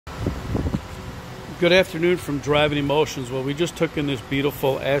Good afternoon from Driving Emotions. Well, we just took in this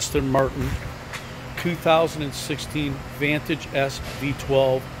beautiful Aston Martin 2016 Vantage S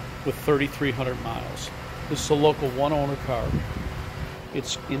V12 with 3,300 miles. This is a local one-owner car.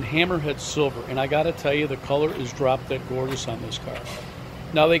 It's in hammerhead silver, and I gotta tell you, the color is drop dead gorgeous on this car.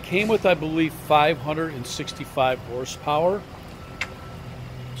 Now, they came with, I believe, 565 horsepower,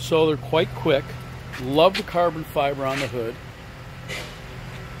 so they're quite quick. Love the carbon fiber on the hood.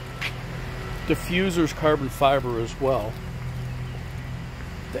 Diffuser's carbon fiber as well.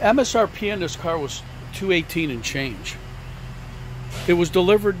 The MSRP on this car was $218 and change. It was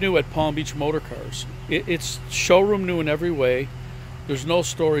delivered new at Palm Beach Motor Cars. It's showroom new in every way. There's no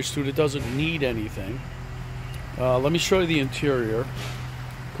storage to it. It doesn't need anything. Let me show you the interior,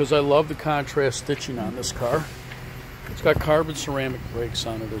 because I love the contrast stitching on this car. It's got carbon ceramic brakes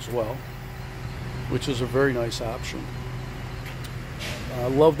on it as well, which is a very nice option. I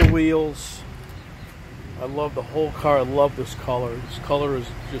love the wheels. I love the whole car. I love this color. This color is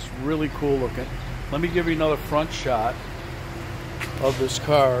just really cool looking. Let me give you another front shot of this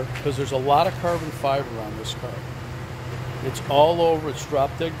car, because there's a lot of carbon fiber on this car. It's all over. It's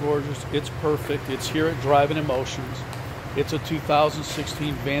drop dead gorgeous. It's perfect. It's here at Driving Emotions. It's a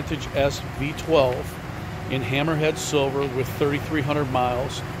 2016 Vantage S V12 in hammerhead silver with 3,300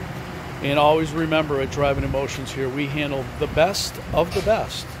 miles. And always remember, at Driving Emotions here, we handle the best of the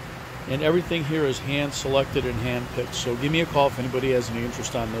best. And everything here is hand selected and hand picked. So give me a call if anybody has any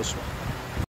interest on this one.